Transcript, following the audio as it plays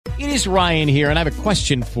It is Ryan here, and I have a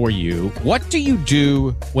question for you. What do you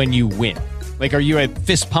do when you win? Like, are you a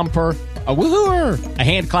fist pumper, a woohooer, a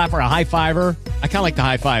hand clapper, a high fiver? I kind of like the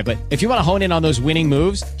high five, but if you want to hone in on those winning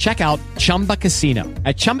moves, check out Chumba Casino.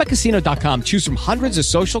 At ChumbaCasino.com, choose from hundreds of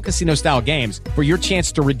social casino-style games for your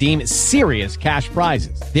chance to redeem serious cash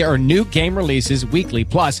prizes. There are new game releases weekly,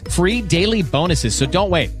 plus free daily bonuses. So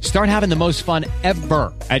don't wait. Start having the most fun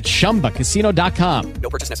ever at ChumbaCasino.com.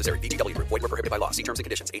 No purchase necessary. VGW. Void were prohibited by law. See terms and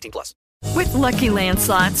conditions. 18+. With Lucky Land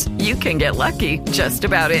Slots, you can get lucky just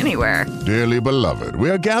about anywhere. Dearly beloved,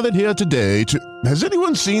 we are gathered here today to... Has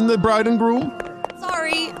anyone seen the bride and groom?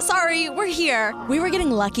 Sorry, we're here. We were getting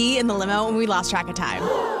lucky in the limo and we lost track of time.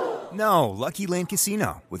 No, Lucky Land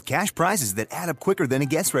Casino, with cash prizes that add up quicker than a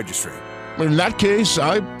guest registry. In that case,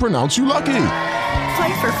 I pronounce you lucky.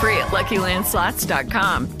 Play for free at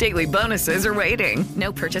LuckyLandSlots.com. Daily bonuses are waiting.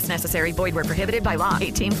 No purchase necessary. Void where prohibited by law.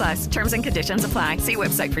 18+. Terms and conditions apply. See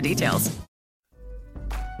website for details.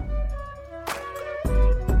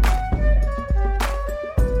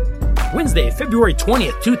 Wednesday, February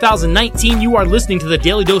 20th, 2019, you are listening to the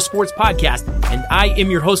Daily Dose Sports Podcast, and I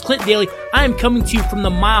am your host, Clint Daly. I am coming to you from the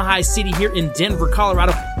Mile High City here in Denver,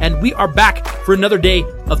 Colorado, and we are back for another day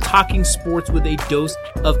of talking sports with a dose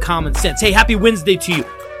of common sense. Hey, happy Wednesday to you.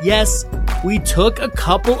 Yes, we took a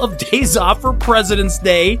couple of days off for President's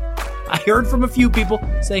Day. I heard from a few people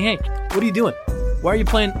saying, hey, what are you doing? Why are you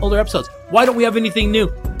playing older episodes? Why don't we have anything new?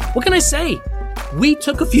 What can I say? We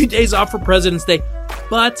took a few days off for President's Day,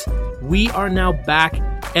 but we are now back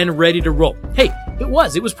and ready to roll. Hey, it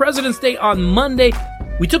was President's Day on Monday.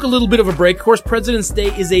 We took a little bit of a break. Of course, President's Day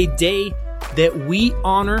is a day that we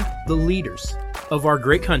honor the leaders of our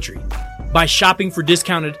great country by shopping for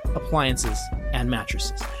discounted appliances and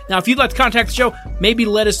mattresses. Now, if you'd like to contact the show, maybe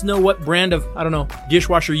let us know what brand of,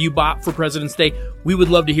 dishwasher you bought for President's Day. We would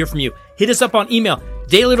love to hear from you. Hit us up on email,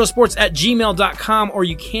 dailydosports@gmail.com, or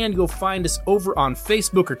you can go find us over on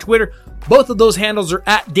Facebook or Twitter. Both of those handles are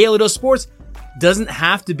at Daily Dose Sports. Doesn't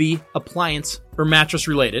have to be appliance or mattress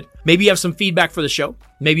related. Maybe you have some feedback for the show.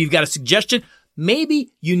 Maybe you've got a suggestion.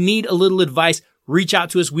 Maybe you need a little advice. Reach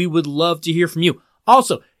out to us. We would love to hear from you.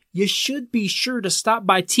 Also, you should be sure to stop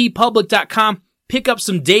by tpublic.com. Pick up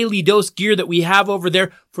some Daily Dose gear that we have over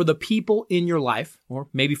there for the people in your life, or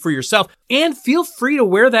maybe for yourself. And feel free to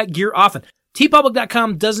wear that gear often.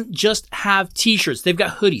 tpublic.com doesn't just have t-shirts. They've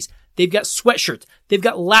got hoodies. They've got sweatshirts. They've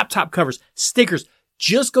got laptop covers, stickers.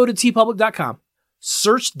 Just go to tpublic.com,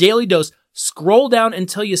 search Daily Dose, scroll down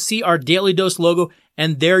until you see our Daily Dose logo,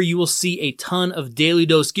 and there you will see a ton of Daily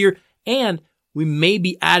Dose gear. And we may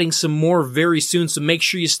be adding some more very soon, so make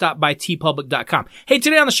sure you stop by tpublic.com. Hey,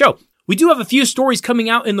 today on the show, we do have a few stories coming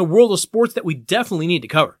out in the world of sports that we definitely need to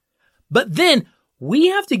cover. But then we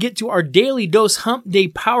have to get to our Daily Dose Hump Day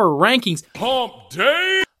Power Rankings. Hump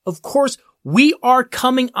Day! Of course, we are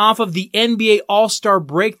coming off of the NBA All-Star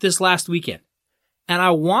break this last weekend. And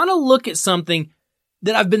I want to look at something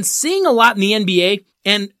that I've been seeing a lot in the NBA.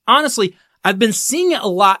 And honestly, I've been seeing it a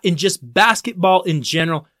lot in just basketball in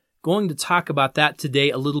general. Going to talk about that today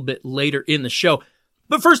a little bit later in the show.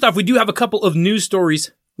 But first off, we do have a couple of news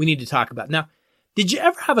stories we need to talk about. Now, did you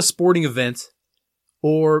ever have a sporting event,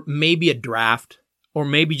 or maybe a draft, or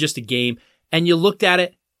maybe just a game, and you looked at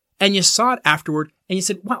it and you saw it afterward and you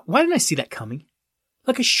said, wow, why didn't I see that coming?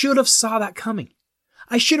 Like, I should have saw that coming.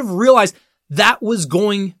 I should have realized that was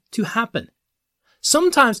going to happen.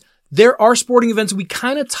 Sometimes there are sporting events we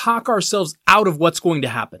kind of talk ourselves out of what's going to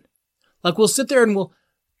happen. Like, we'll sit there and we'll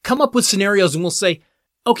come up with scenarios and we'll say,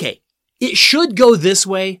 okay, it should go this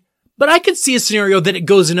way, but I could see a scenario that it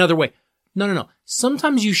goes another way. No.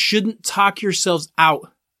 Sometimes you shouldn't talk yourselves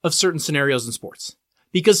out of certain scenarios in sports,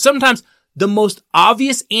 because sometimes the most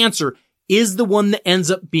obvious answer is the one that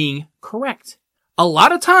ends up being correct. A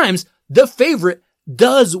lot of times, the favorite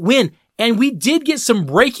does win. And we did get some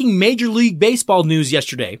breaking Major League Baseball news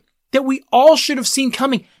yesterday that we all should have seen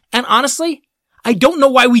coming. And honestly, I don't know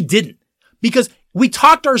why we didn't, because we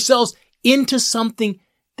talked ourselves into something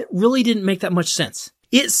that really didn't make that much sense.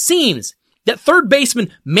 It seems that third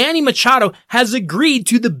baseman Manny Machado has agreed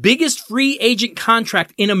to the biggest free agent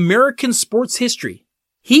contract in American sports history.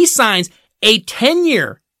 He signs a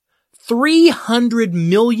 10-year, $300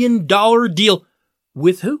 million deal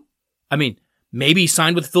with who? I mean, maybe he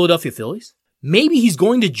signed with the Philadelphia Phillies. Maybe he's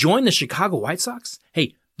going to join the Chicago White Sox.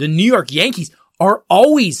 Hey, the New York Yankees are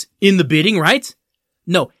always in the bidding, right?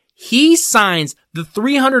 No, he signs the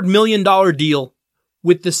 $300 million deal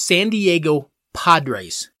with the San Diego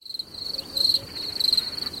Padres.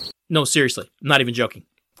 No, seriously, I'm not even joking.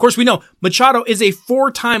 Of course, we know Machado is a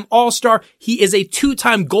 4-time All-Star. He is a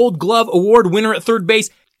 2-time Gold Glove Award winner at third base.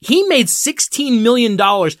 He made $16 million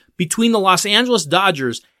between the Los Angeles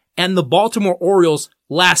Dodgers and the Baltimore Orioles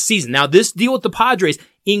last season. Now, this deal with the Padres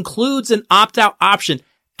includes an opt-out option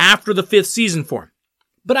after the 5th season for him.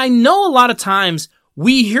 But I know a lot of times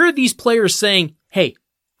we hear these players saying, hey,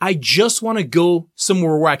 I just want to go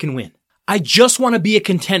somewhere where I can win. I just want to be a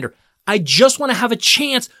contender. I just want to have a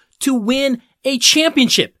chance to win a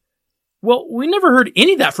championship. Well, we never heard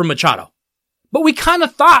any of that from Machado. But we kind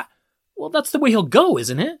of thought, well, that's the way he'll go,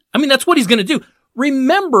 isn't it? I mean, that's what he's going to do.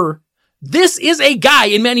 Remember, this is a guy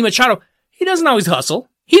in Manny Machado. He doesn't always hustle.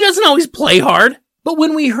 He doesn't always play hard. But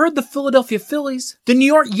when we heard the Philadelphia Phillies, the New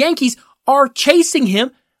York Yankees are chasing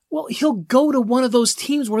him, well, he'll go to one of those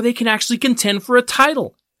teams where they can actually contend for a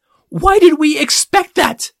title. Why did we expect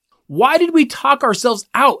that? Why did we talk ourselves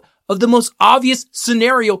out of the most obvious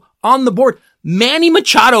scenario on the board? Manny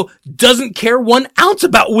Machado doesn't care 1 ounce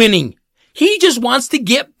about winning. He just wants to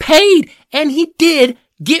get paid. And he did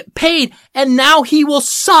get paid. And now he will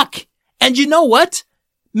suck. And you know what?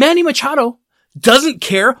 Manny Machado doesn't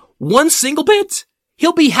care 1 single bit.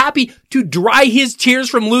 He'll be happy to dry his tears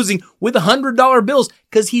from losing with $100 bills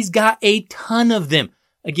because he's got a ton of them.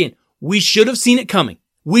 Again, we should have seen it coming.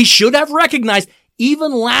 We should have recognized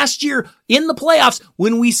even last year in the playoffs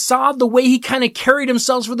when we saw the way he kind of carried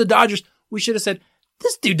himself for the Dodgers, we should have said,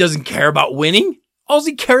 this dude doesn't care about winning. All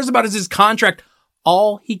he cares about is his contract.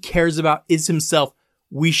 All he cares about is himself.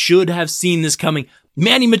 We should have seen this coming.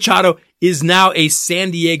 Manny Machado is now a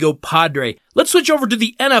San Diego Padre. Let's switch over to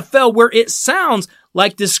the NFL where it sounds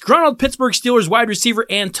like disgruntled Pittsburgh Steelers wide receiver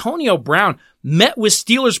Antonio Brown met with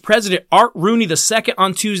Steelers president Art Rooney II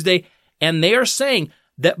on Tuesday, and they are saying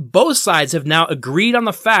that both sides have now agreed on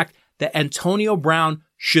the fact that Antonio Brown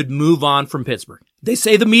should move on from Pittsburgh. They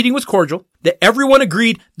say the meeting was cordial, that everyone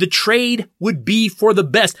agreed the trade would be for the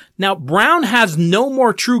best. Now, Brown has no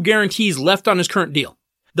more true guarantees left on his current deal.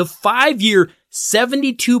 The 5-year,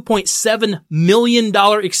 $72.7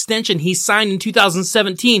 million extension he signed in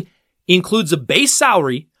 2017 includes a base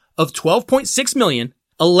salary of $12.6 million,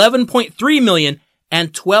 $11.3 million,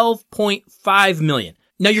 and $12.5 million.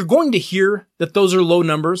 Now, you're going to hear that those are low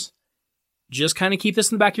numbers. Just kind of keep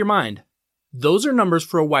this in the back of your mind. Those are numbers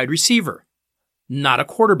for a wide receiver, not a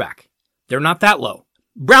quarterback. They're not that low.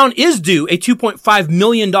 Brown is due a $2.5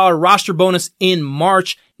 million roster bonus in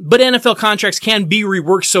March, but NFL contracts can be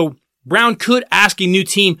reworked, so Brown could ask a new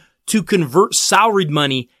team to convert salaried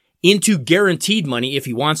money into guaranteed money if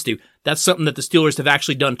he wants to. That's something that the Steelers have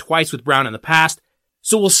actually done twice with Brown in the past.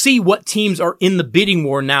 So we'll see what teams are in the bidding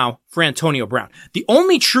war now for Antonio Brown. The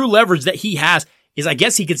only true leverage that he has is I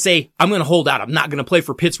guess he could say, I'm going to hold out. I'm not going to play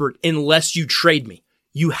for Pittsburgh unless you trade me.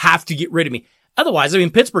 You have to get rid of me. Otherwise, I mean,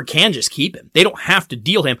 Pittsburgh can just keep him. They don't have to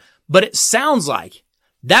deal him. But it sounds like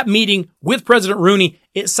that meeting with President Rooney,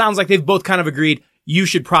 it sounds like they've both kind of agreed you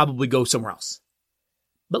should probably go somewhere else.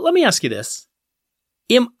 But let me ask you this.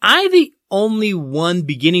 Am I the only one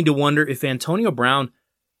beginning to wonder if Antonio Brown,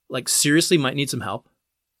 seriously might need some help?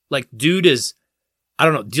 Dude is, I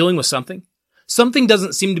don't know, dealing with something? Something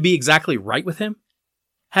doesn't seem to be exactly right with him.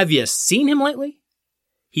 Have you seen him lately?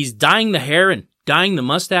 He's dyeing the hair and dyeing the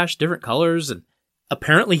mustache different colors, and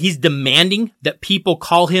apparently he's demanding that people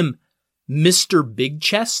call him Mr. Big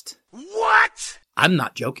Chest. What? I'm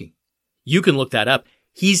not joking. You can look that up.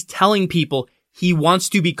 He's telling people he wants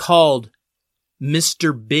to be called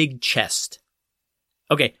Mr. Big Chest.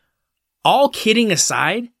 Okay, all kidding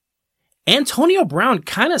aside, Antonio Brown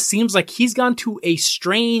kind of seems like he's gone to a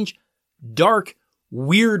strange, dark,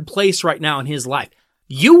 weird place right now in his life.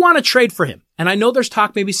 You want to trade for him, and I know there's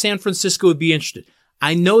talk maybe San Francisco would be interested.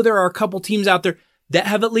 I know there are a couple teams out there that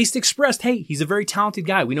have at least expressed, hey, he's a very talented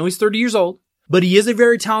guy. We know he's 30 years old, but he is a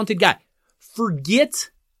very talented guy.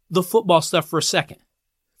 Forget the football stuff for a second.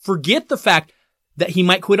 Forget the fact that he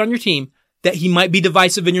might quit on your team, that he might be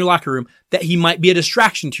divisive in your locker room, that he might be a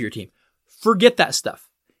distraction to your team. Forget that stuff.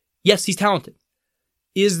 Yes, he's talented.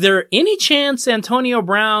 Is there any chance Antonio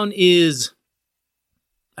Brown is,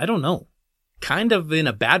 I don't know, kind of in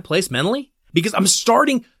a bad place mentally? Because I'm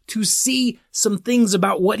starting to see some things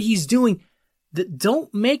about what he's doing that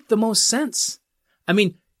don't make the most sense. I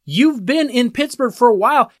mean, you've been in Pittsburgh for a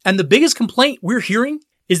while, and the biggest complaint we're hearing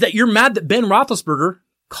is that you're mad that Ben Roethlisberger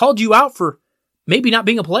called you out for maybe not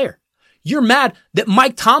being a player. You're mad that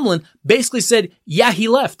Mike Tomlin basically said, yeah, he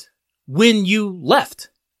left when you left.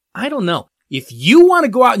 I don't know. If you want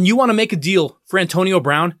to go out and you want to make a deal for Antonio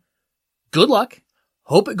Brown, good luck.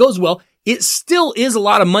 Hope it goes well. It still is a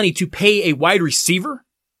lot of money to pay a wide receiver.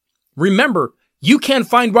 Remember, you can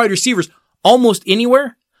find wide receivers almost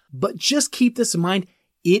anywhere, but just keep this in mind.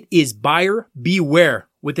 It is buyer beware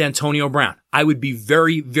with Antonio Brown. I would be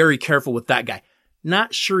very, very careful with that guy.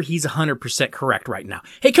 Not sure he's 100% correct right now.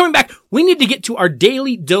 Hey, coming back, we need to get to our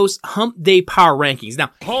Daily Dose Hump Day Power Rankings.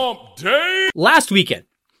 Now, Hump Day! Last weekend,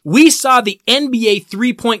 we saw the NBA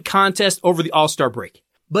three-point contest over the All-Star break.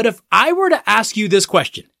 But if I were to ask you this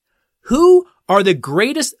question, who are the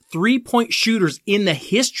greatest three-point shooters in the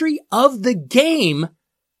history of the game,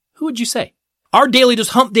 who would you say? Our Daily Dose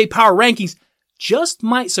Hump Day Power Rankings just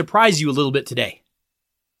might surprise you a little bit today.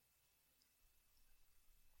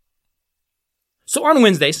 So on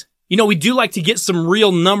Wednesdays, we do like to get some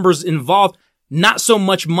real numbers involved. Not so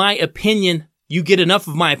much my opinion. You get enough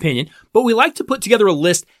of my opinion, but we like to put together a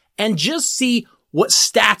list and just see what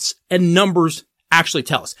stats and numbers actually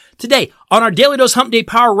tell us. Today, on our Daily Dose Hump Day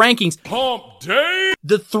Power Rankings, Hump Day,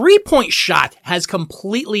 the three-point shot has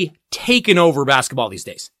completely taken over basketball these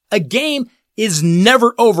days. A game is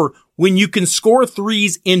never over when you can score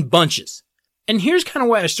threes in bunches. And here's kind of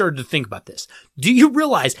why I started to think about this. Do you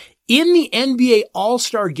realize in the NBA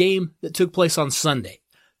All-Star game that took place on Sunday,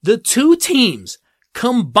 the two teams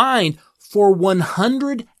combined for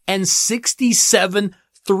 167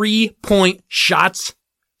 three-point shots?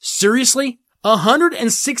 Seriously?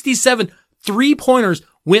 167 three-pointers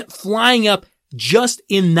went flying up just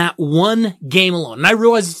in that one game alone. And I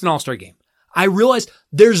realize it's an All-Star game. I realize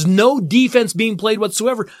there's no defense being played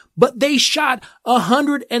whatsoever, but they shot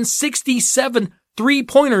 167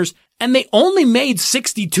 three-pointers and they only made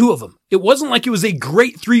 62 of them. It wasn't like it was a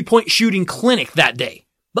great three-point shooting clinic that day.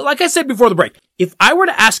 But like I said before the break, if I were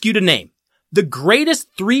to ask you to name the greatest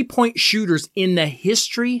three-point shooters in the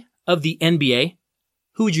history of the NBA,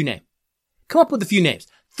 who would you name? Come up with a few names.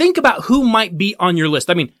 Think about who might be on your list.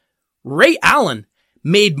 I mean, Ray Allen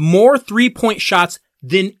made more three-point shots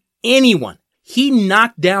than anyone. He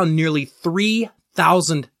knocked down nearly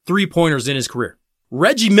 3,000 three-pointers in his career.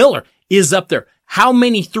 Reggie Miller is up there. How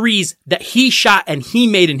many threes that he shot and he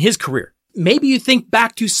made in his career? Maybe you think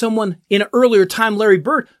back to someone in an earlier time, Larry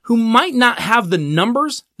Bird, who might not have the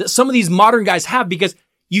numbers that some of these modern guys have because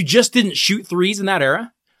you just didn't shoot threes in that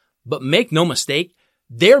era. But make no mistake,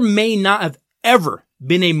 there may not have ever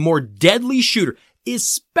been a more deadly shooter,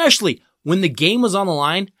 especially when the game was on the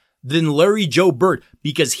line, than Larry Joe Bird,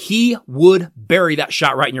 because he would bury that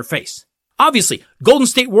shot right in your face. Obviously, Golden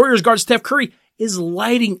State Warriors guard Steph Curry is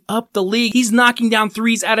lighting up the league. He's knocking down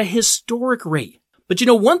threes at a historic rate. But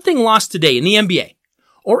one thing lost today in the NBA,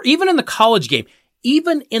 or even in the college game,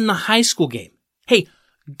 even in the high school game. Hey,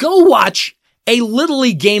 go watch a Little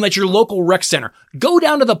League game at your local rec center. Go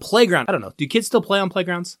down to the playground. I don't know. Do kids still play on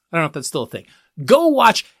playgrounds? I don't know if that's still a thing. Go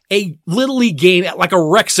watch a Little League game at like a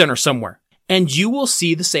rec center somewhere, and you will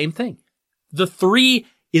see the same thing. The three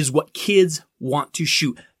is what kids want to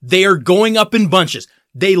shoot. They are going up in bunches.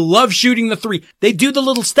 They love shooting the three. They do the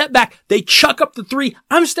little step back. They chuck up the three.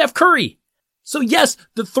 I'm Steph Curry. So yes,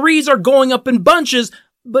 the threes are going up in bunches,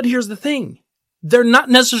 but here's the thing. They're not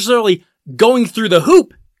necessarily going through the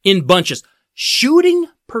hoop in bunches. Shooting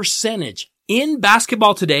percentage in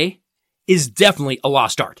basketball today is definitely a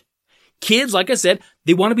lost art. Kids, like I said,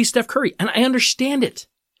 they want to be Steph Curry, and I understand it.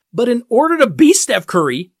 But in order to be Steph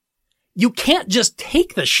Curry, you can't just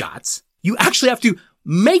take the shots. You actually have to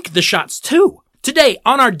make the shots too. Today,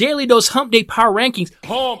 on our Daily Dose Hump Day Power Rankings,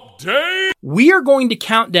 Hump Day, we are going to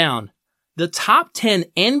count down the top 10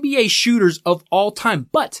 NBA shooters of all time,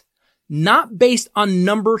 but not based on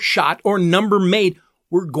number shot or number made.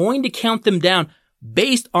 We're going to count them down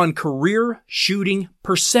based on career shooting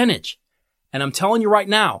percentage. And I'm telling you right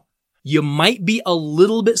now, you might be a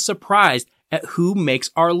little bit surprised at who makes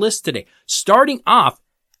our list today. Starting off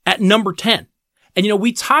at number 10. And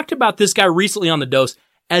we talked about this guy recently on the Dose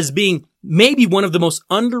as being maybe one of the most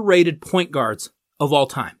underrated point guards of all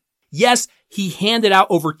time. Yes, he handed out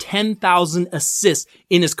over 10,000 assists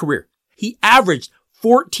in his career. He averaged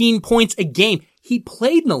 14 points a game. He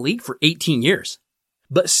played in the league for 18 years.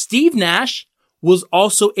 But Steve Nash was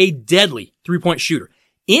also a deadly three-point shooter.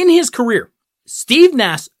 In his career, Steve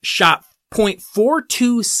Nash shot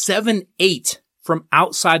 .4278 from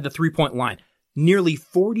outside the three-point line, nearly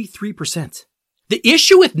 43%. The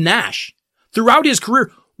issue with Nash throughout his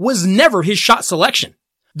career was never his shot selection.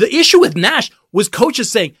 The issue with Nash was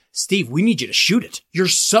coaches saying, Steve, we need you to shoot it. You're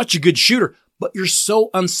such a good shooter, but you're so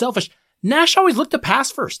unselfish. Nash always looked to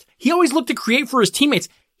pass first. He always looked to create for his teammates.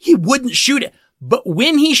 He wouldn't shoot it. But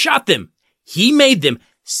when he shot them, he made them.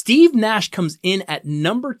 Steve Nash comes in at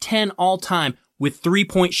number 10 all time with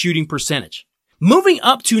three-point shooting percentage. Moving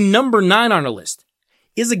up to number 9 on our list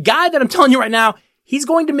is a guy that I'm telling you right now, he's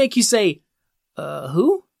going to make you say,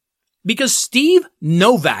 who? Because Steve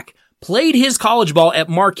Novak played his college ball at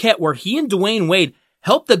Marquette, where he and Dwayne Wade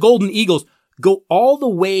helped the Golden Eagles go all the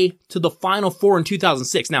way to the Final Four in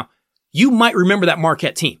 2006. Now, you might remember that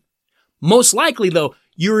Marquette team. Most likely, though,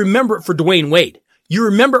 you remember it for Dwayne Wade. You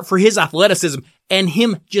remember it for his athleticism and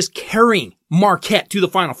him just carrying Marquette to the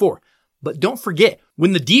Final Four. But don't forget,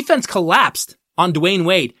 when the defense collapsed on Dwayne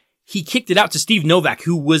Wade, he kicked it out to Steve Novak,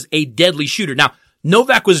 who was a deadly shooter. Now,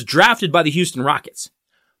 Novak was drafted by the Houston Rockets,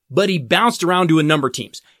 but he bounced around to a number of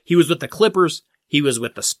teams. He was with the Clippers. He was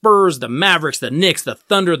with the Spurs, the Mavericks, the Knicks, the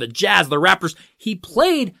Thunder, the Jazz, the Raptors. He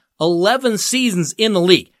played 11 seasons in the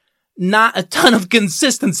league. Not a ton of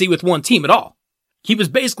consistency with one team at all. He was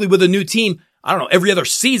basically with a new team, I don't know, every other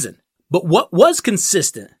season. But what was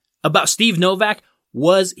consistent about Steve Novak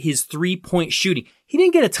was his three-point shooting. He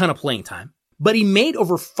didn't get a ton of playing time, but he made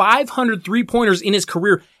over 500 three-pointers in his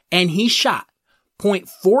career, and he shot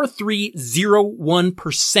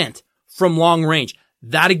 .4301% from long range.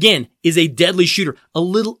 That, again, is a deadly shooter, a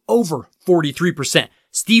little over 43%.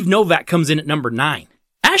 Steve Novak comes in at number 9.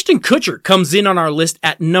 Ashton Kutcher comes in on our list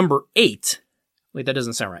at number 8. Wait, that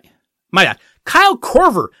doesn't sound right. My bad. Kyle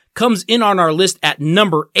Korver comes in on our list at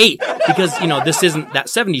number 8 because, this isn't that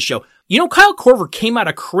 70s show. Kyle Korver came out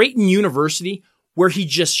of Creighton University where he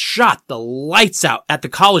just shot the lights out at the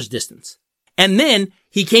college distance. And then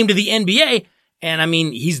he came to the NBA and,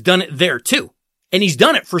 he's done it there too. And he's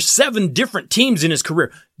done it for 7 different teams in his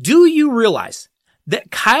career. Do you realize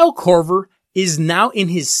that Kyle Korver is now in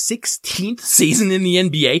his 16th season in the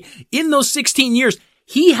NBA? In those 16 years,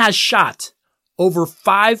 he has shot over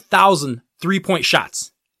 5,000 three-point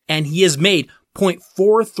shots, and he has made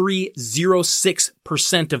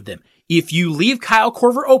 .4306% of them. If you leave Kyle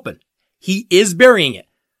Korver open, he is burying it.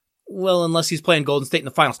 Well, unless he's playing Golden State in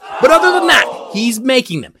the finals. But other than that, he's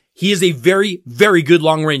making them. He is a very, very good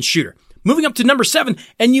long-range shooter. Moving up to number 7,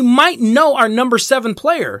 and you might know our number 7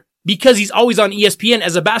 player because he's always on ESPN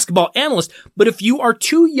as a basketball analyst, but if you are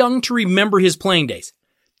too young to remember his playing days,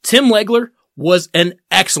 Tim Legler was an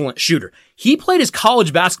excellent shooter. He played his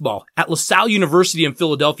college basketball at LaSalle University in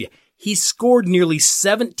Philadelphia. He scored nearly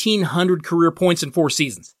 1,700 career points in 4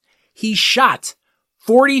 seasons. He shot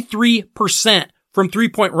 43% from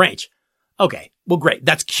three-point range. Okay, well great,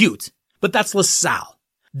 that's cute, but that's LaSalle.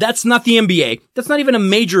 That's not the NBA. That's not even a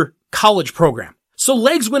major college program. So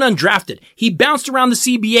Legs went undrafted. He bounced around the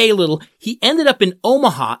CBA a little. He ended up in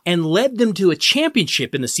Omaha and led them to a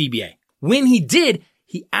championship in the CBA. When he did,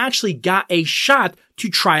 he actually got a shot to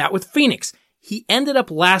try out with Phoenix. He ended up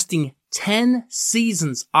lasting 10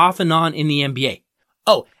 seasons off and on in the NBA.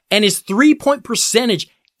 Oh, and his three-point percentage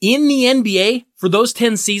in the NBA for those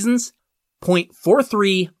 10 seasons,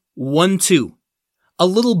 .4312. A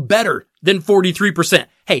little better than 43%.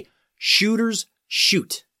 Hey, shooters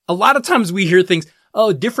shoot. A lot of times we hear things,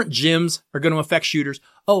 oh, different gyms are going to affect shooters.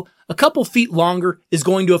 Oh, a couple feet longer is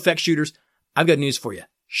going to affect shooters. I've got news for you.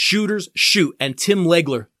 Shooters shoot, and Tim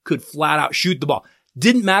Legler could flat out shoot the ball.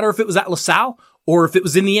 Didn't matter if it was at LaSalle or if it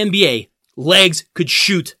was in the NBA. Legs could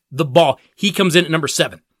shoot the ball. He comes in at number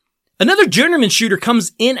 7. Another journeyman shooter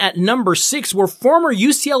comes in at number 6, where former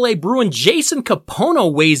UCLA Bruin Jason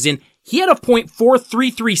Kapono weighs in. He had a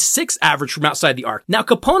 .4336 average from outside the arc. Now,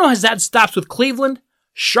 Kapono has had stops with Cleveland,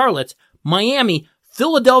 Charlotte, Miami,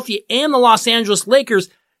 Philadelphia, and the Los Angeles Lakers.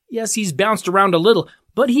 Yes, he's bounced around a little,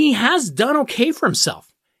 but he has done okay for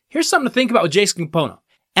himself. Here's something to think about with Jason Kapono.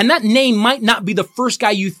 And that name might not be the first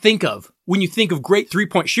guy you think of when you think of great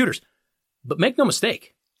three-point shooters. But make no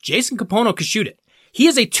mistake, Jason Kapono can shoot it. He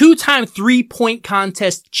is a 2-time three-point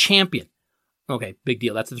contest champion. Okay, big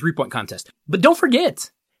deal. That's the three-point contest. But don't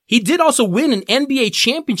forget, he did also win an NBA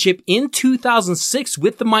championship in 2006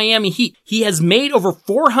 with the Miami Heat. He has made over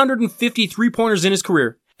 450 three-pointers in his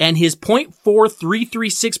career, and his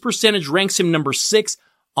 .4336 percentage ranks him number 6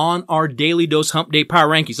 on our Daily Dose Hump Day Power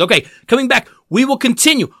Rankings. Okay, coming back, we will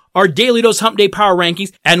continue our Daily Dose Hump Day Power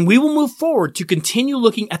Rankings, and we will move forward to continue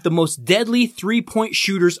looking at the most deadly three-point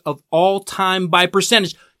shooters of all time by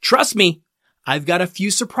percentage. Trust me, I've got a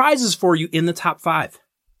few surprises for you in the top 5.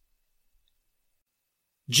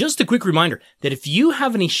 Just a quick reminder that if you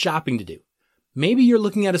have any shopping to do, maybe you're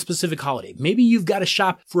looking at a specific holiday, maybe you've got to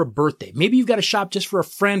shop for a birthday, maybe you've got to shop just for a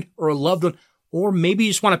friend or a loved one, or maybe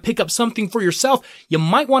you just want to pick up something for yourself, you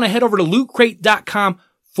might want to head over to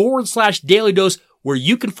lootcrate.com/Daily Dose, where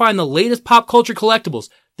you can find the latest pop culture collectibles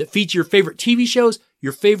that feature your favorite TV shows,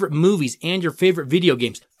 your favorite movies, and your favorite video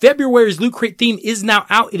games. February's Loot Crate theme is now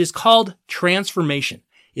out. It is called Transformation.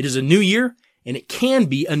 It is a new year, and it can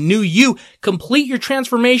be a new you. Complete your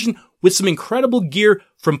transformation with some incredible gear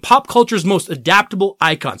from pop culture's most adaptable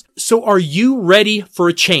icons. So are you ready for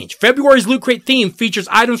a change? February's Loot Crate theme features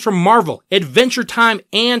items from Marvel, Adventure Time,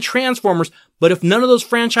 and Transformers. But if none of those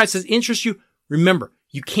franchises interest you, remember,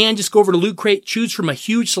 you can just go over to Loot Crate, choose from a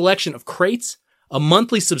huge selection of crates, a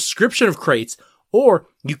monthly subscription of crates, or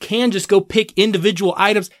you can just go pick individual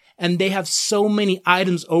items, and they have so many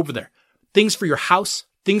items over there. Things for your house,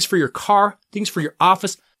 things for your car, things for your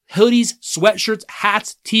office, hoodies, sweatshirts,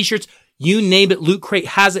 hats, t-shirts, you name it, Loot Crate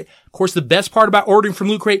has it. Of course, the best part about ordering from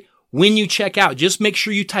Loot Crate, when you check out, just make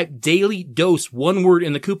sure you type Daily Dose, one word,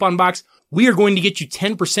 in the coupon box. We are going to get you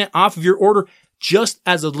 10% off of your order just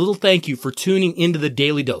as a little thank you for tuning into the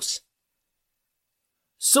Daily Dose.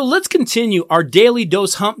 So let's continue our Daily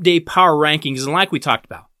Dose Hump Day power rankings. And like we talked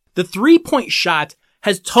about, the 3-point shot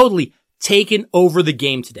has totally taken over the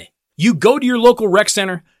game today. You go to your local rec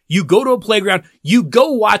center, you go to a playground, you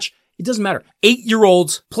go watch, it doesn't matter,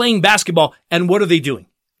 8-year-olds playing basketball, and what are they doing?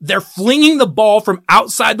 They're flinging the ball from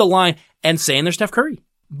outside the line and saying they're Steph Curry.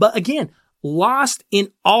 But again, lost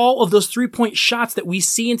in all of those 3-point shots that we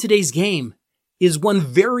see in today's game is one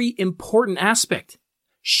very important aspect.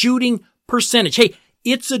 Shooting percentage. Hey,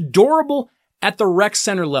 it's adorable at the rec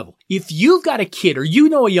center level. If you've got a kid or you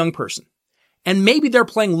know a young person, and maybe they're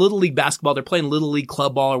playing Little League basketball, they're playing Little League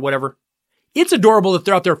club ball or whatever, it's adorable that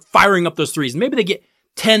they're out there firing up those threes. Maybe they get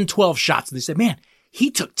 10, 12 shots and they say, man, he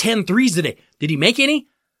took 10 threes today. Did he make any?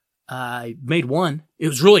 I made one. It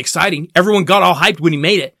was really exciting. Everyone got all hyped when he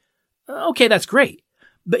made it. Okay, that's great.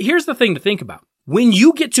 But here's the thing to think about. When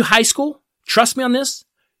you get to high school, trust me on this,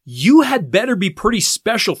 you had better be pretty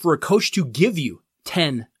special for a coach to give you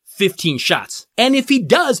 10, 15 shots. And if he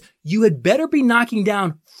does, you had better be knocking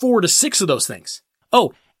down 4 to 6 of those things.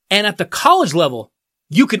 Oh, and at the college level,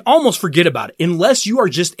 you can almost forget about it unless you are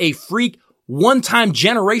just a freak, one-time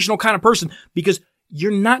generational kind of person, because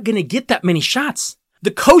you're not going to get that many shots.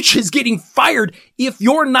 The coach is getting fired if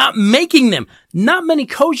you're not making them. Not many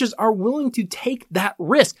coaches are willing to take that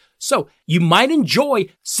risk. So you might enjoy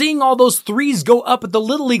seeing all those threes go up at the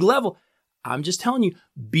Little League level. I'm just telling you,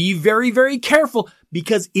 be very, very careful,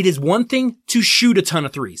 because it is one thing to shoot a ton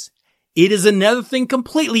of threes. It is another thing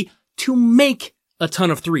completely to make a ton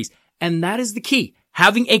of threes. And that is the key,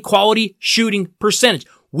 having a quality shooting percentage.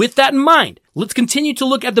 With that in mind, let's continue to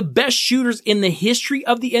look at the best shooters in the history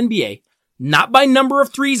of the NBA, not by number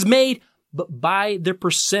of threes made, but by their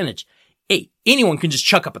percentage. Hey, anyone can just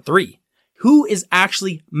chuck up a three. Who is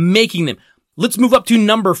actually making them? Let's move up to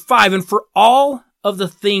number 5. And for all of the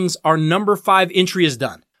things our number 5 entry has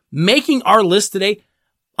done, making our list today,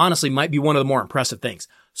 honestly, might be one of the more impressive things.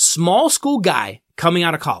 Small school guy coming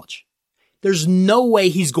out of college. There's no way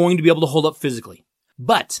he's going to be able to hold up physically.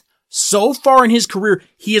 But so far in his career,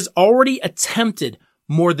 he has already attempted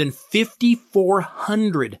more than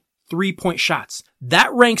 5,400 3-point shots.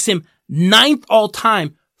 That ranks him 9th all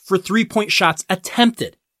time for 3-point shots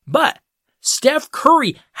attempted. But Steph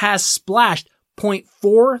Curry has splashed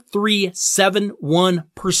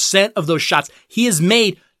 0.4371% of those shots. He has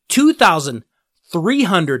made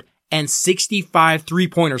 2,365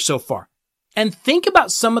 3-pointers so far. And think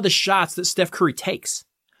about some of the shots that Steph Curry takes.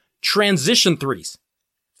 Transition threes.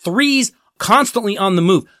 Threes constantly on the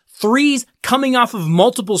move. Threes coming off of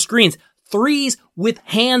multiple screens. Threes with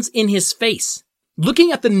hands in his face.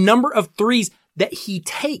 Looking at the number of threes that he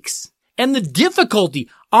takes and the difficulty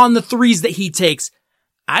on the threes that he takes,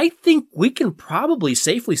 I think we can probably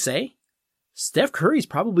safely say Steph Curry is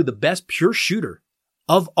probably the best pure shooter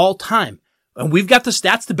of all time. And we've got the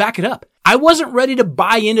stats to back it up. I wasn't ready to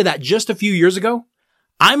buy into that just a few years ago.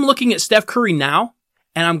 I'm looking at Steph Curry now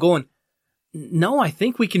and I'm going, no, I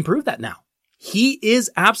think we can prove that now. He is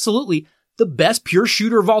absolutely the best pure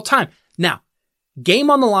shooter of all time. Now, game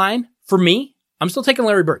on the line for me, I'm still taking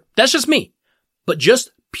Larry Bird. That's just me. But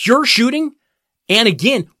just pure shooting, and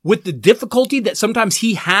again, with the difficulty that sometimes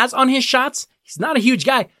he has on his shots, he's not a huge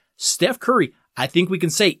guy. Steph Curry, I think we can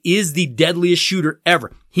say, is the deadliest shooter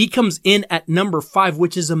ever. He comes in at number 5,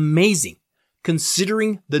 which is amazing,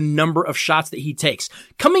 considering the number of shots that he takes.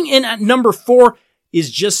 Coming in at number 4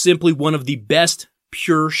 is just simply one of the best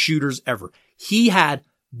pure shooters ever. He had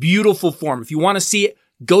beautiful form. If you want to see it,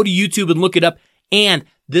 go to YouTube and look it up. And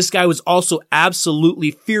this guy was also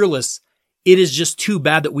absolutely fearless. It is just too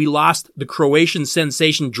bad that we lost the Croatian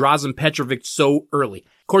sensation Drazen Petrovic so early.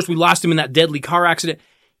 Of course, we lost him in that deadly car accident.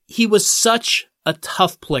 He was such a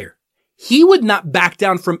tough player. He would not back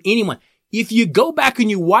down from anyone. If you go back and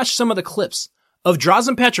you watch some of the clips of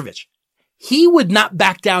Drazen Petrovic, he would not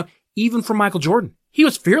back down even from Michael Jordan. He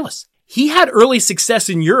was fearless. He had early success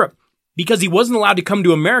in Europe because he wasn't allowed to come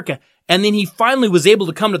to America, and then he finally was able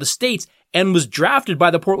to come to the States and was drafted by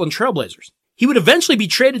the Portland Trailblazers. He would eventually be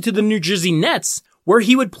traded to the New Jersey Nets, where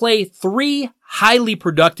he would play 3 highly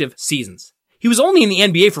productive seasons. He was only in the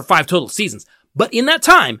NBA for 5 total seasons, but in that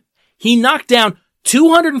time, he knocked down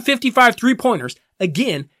 255 3-pointers,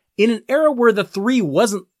 again, in an era where the 3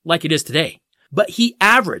 wasn't like it is today. but he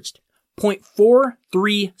averaged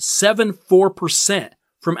 0.4374%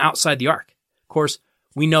 from outside the arc. Of course,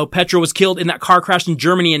 we know Petro was killed in that car crash in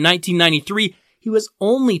Germany in 1993. He was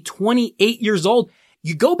only 28 years old.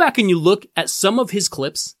 You go back and you look at some of his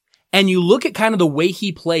clips and you look at kind of the way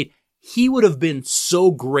he played. He would have been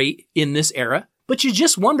so great in this era, but you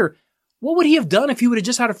just wonder, what would he have done if he would have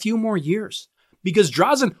just had a few more years? Because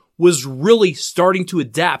Drazen was really starting to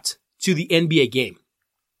adapt to the NBA game.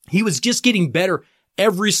 He was just getting better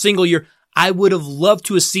every single year. I would have loved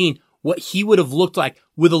to have seen what he would have looked like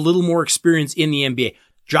with a little more experience in the NBA.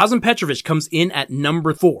 Drazen Petrovic comes in at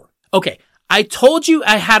number 4. Okay, I told you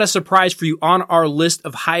I had a surprise for you on our list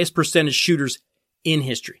of highest percentage shooters in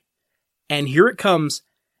history. And here it comes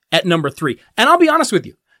at number 3. And I'll be honest with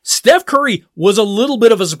you, Steph Curry was a little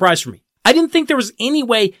bit of a surprise for me. I didn't think there was any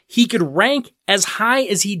way he could rank as high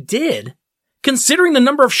as he did, considering the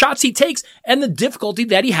number of shots he takes and the difficulty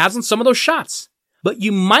that he has on some of those shots. But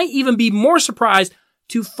you might even be more surprised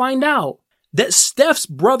to find out that Steph's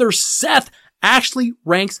brother Seth actually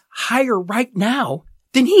ranks higher right now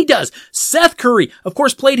than he does. Seth Curry, of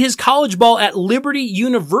course, played his college ball at Liberty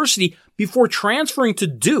University before transferring to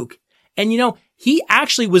Duke. And he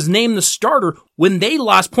actually was named the starter when they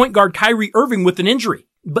lost point guard Kyrie Irving with an injury.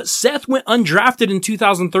 But Seth went undrafted in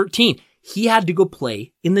 2013. He had to go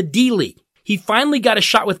play in the D-League. He finally got a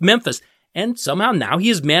shot with Memphis, and somehow now he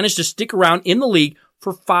has managed to stick around in the league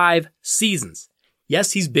for 5 seasons.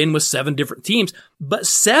 Yes, he's been with 7 different teams, but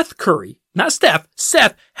Seth Curry, not Steph,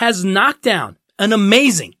 Seth has knocked down an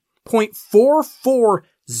amazing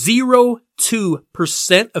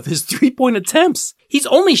 0.4402% of his three-point attempts. He's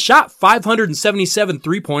only shot 577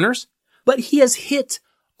 three-pointers, but he has hit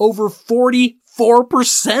over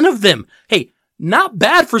 44% of them. Hey, not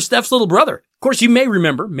bad for Steph's little brother. Of course, you may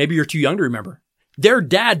remember, maybe you're too young to remember, their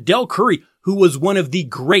dad, Del Curry, who was one of the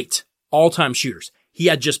great all-time shooters. He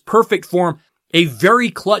had just perfect form, a very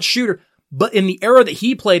clutch shooter, but in the era that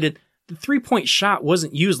he played in, the three-point shot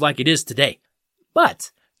wasn't used like it is today.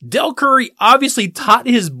 But Del Curry obviously taught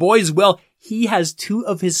his boys well. He has 2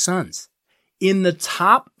 of his sons in the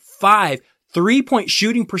top 5 three-point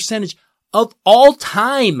shooting percentage of all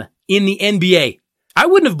time in the NBA. I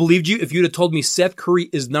wouldn't have believed you if you'd have told me Seth Curry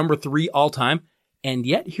is number 3 all time. And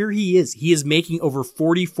yet here he is. He is making over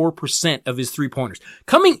 44% of his three-pointers.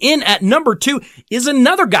 Coming in at number 2 is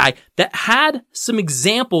another guy that had some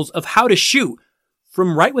examples of how to shoot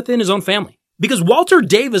from right within his own family. Because Walter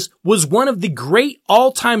Davis was one of the great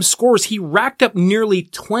all-time scorers. He racked up nearly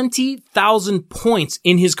 20,000 points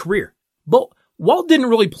in his career. But Walt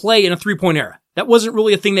didn't really play in a three-point era. That wasn't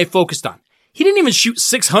really a thing they focused on. He didn't even shoot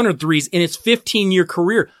 600 threes in his 15-year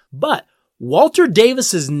career. But Walter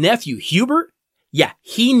Davis's nephew, Hubert,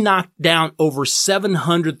 he knocked down over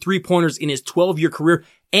 700 three-pointers in his 12-year career,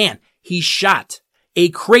 and he shot a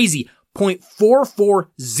crazy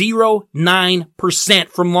 0.4409%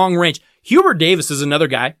 from long range. Hubert Davis is another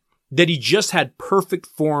guy that he just had perfect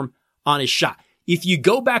form on his shot. If you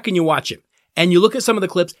go back and you watch him, and you look at some of the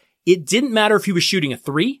clips, it didn't matter if he was shooting a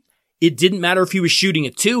 3, it didn't matter if he was shooting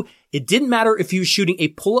a 2, it didn't matter if he was shooting a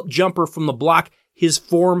pull-up jumper from the block, his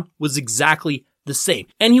form was exactly the same.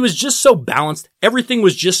 And he was just so balanced. Everything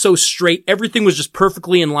was just so straight. Everything was just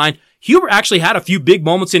perfectly in line. Hubert actually had a few big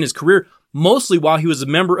moments in his career, mostly while he was a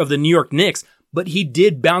member of the New York Knicks, but he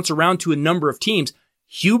did bounce around to a number of teams.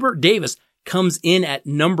 Hubert Davis comes in at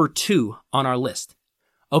number 2 on our list.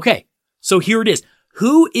 Okay, so here it is.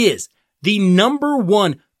 Who is the number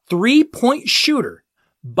 1 three-point shooter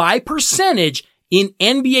by percentage in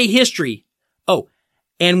NBA history? Oh,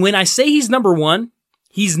 and when I say he's number 1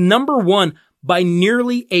 by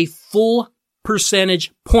nearly a full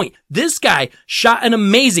percentage point. This guy shot an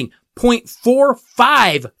amazing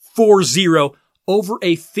 0.4540 over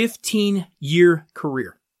a 15-year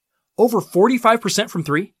career. Over 45% from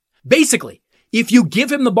 3. Basically, if you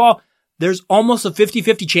give him the ball, there's almost a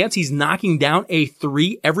 50-50 chance he's knocking down a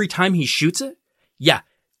 3 every time he shoots it. Yeah,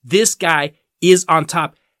 this guy is on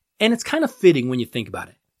top. And it's kind of fitting when you think about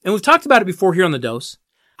it. And we've talked about it before here on The Dose.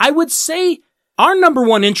 I would say our number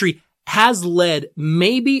 1 entry has led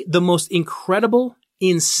maybe the most incredible,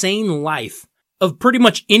 insane life of pretty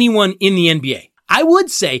much anyone in the NBA. I would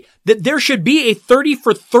say that there should be a 30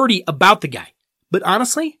 for 30 about the guy. But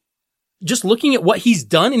honestly, just looking at what he's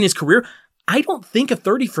done in his career, I don't think a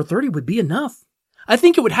 30 for 30 would be enough. I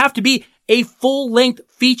think it would have to be a full-length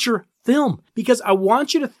feature film, because I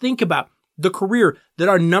want you to think about the career that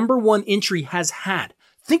our number 1 entry has had.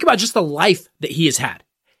 Think about just the life that he has had.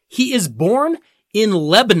 He is born in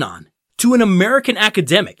Lebanon to an American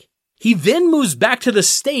academic. He then moves back to the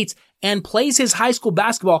States and plays his high school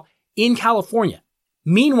basketball in California.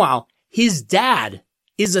 Meanwhile, his dad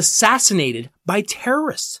is assassinated by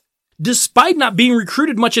terrorists. Despite not being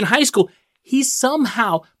recruited much in high school, he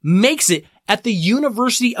somehow makes it at the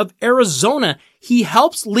University of Arizona. He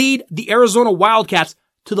helps lead the Arizona Wildcats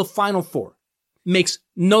to the Final Four. Makes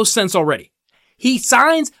no sense already. He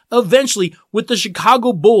signs eventually with the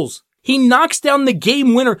Chicago Bulls. He knocks down the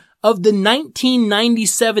game winner of the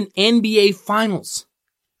 1997 NBA Finals.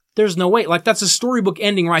 There's no way. Like, that's a storybook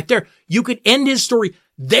ending right there. You could end his story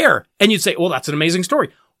there, and you'd say, well, that's an amazing story.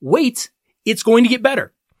 Wait, it's going to get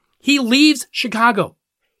better. He leaves Chicago.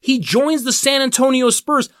 He joins the San Antonio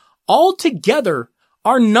Spurs. Altogether,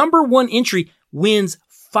 our number one entry wins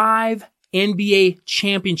 5 NBA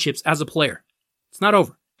championships as a player. It's not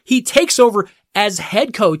over. He takes over as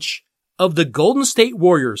head coach of the Golden State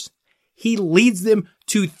Warriors. He leads them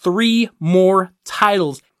to 3 more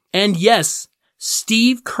titles. And yes,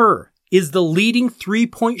 Steve Kerr is the leading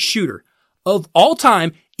three-point shooter of all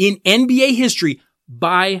time in NBA history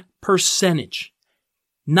by percentage,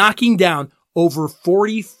 knocking down over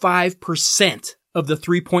 45% of the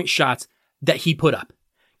three-point shots that he put up.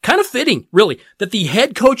 Kind of fitting, really, that the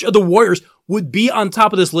head coach of the Warriors would be on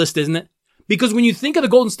top of this list, isn't it? Because when you think of the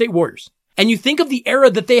Golden State Warriors, and you think of the era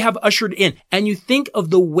that they have ushered in, and you think of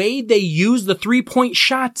the way they use the three-point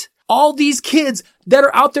shot, all these kids that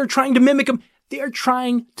are out there trying to mimic them, they are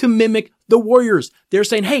trying to mimic the Warriors. They're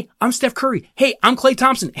saying, hey, I'm Steph Curry. Hey, I'm Klay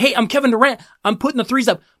Thompson. Hey, I'm Kevin Durant. I'm putting the threes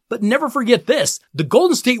up. But never forget this. The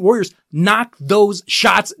Golden State Warriors knock those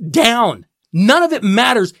shots down. None of it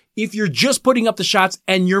matters if you're just putting up the shots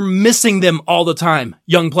and you're missing them all the time,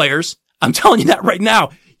 young players. I'm telling you that right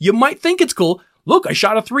now. You might think it's cool. Look, I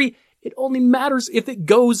shot a 3. It only matters if it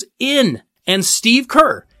goes in. And Steve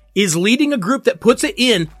Kerr is leading a group that puts it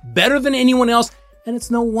in better than anyone else. And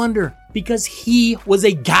it's no wonder, because he was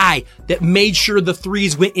a guy that made sure the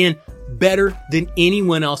threes went in better than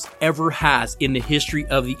anyone else ever has in the history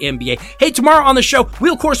of the NBA. Hey, tomorrow on the show,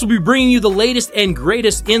 we of course will be bringing you the latest and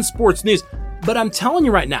greatest in sports news. But I'm telling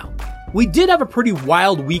you right now, we did have a pretty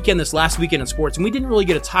wild weekend this last weekend in sports, and we didn't really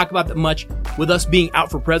get to talk about that much with us being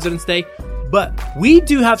out for President's Day. But we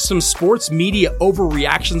do have some sports media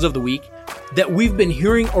overreactions of the week that we've been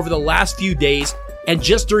hearing over the last few days and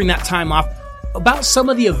just during that time off about some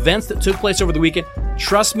of the events that took place over the weekend.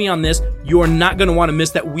 Trust me on this, you are not going to want to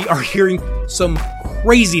miss that. We are hearing some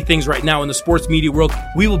crazy things right now in the sports media world.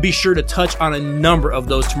 We will be sure to touch on a number of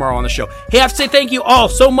those tomorrow on the show. Hey, I have to say thank you all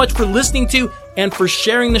so much for listening to and for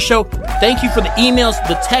sharing the show. Thank you for the emails,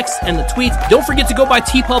 the texts, and the tweets. Don't forget to go by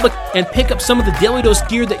TeePublic and pick up some of the Daily Dose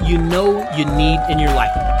gear that you know you need in your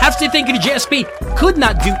life. Have to say thank you to JSP. Could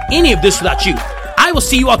not do any of this without you. I will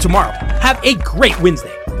see you all tomorrow. Have a great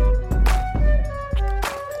Wednesday.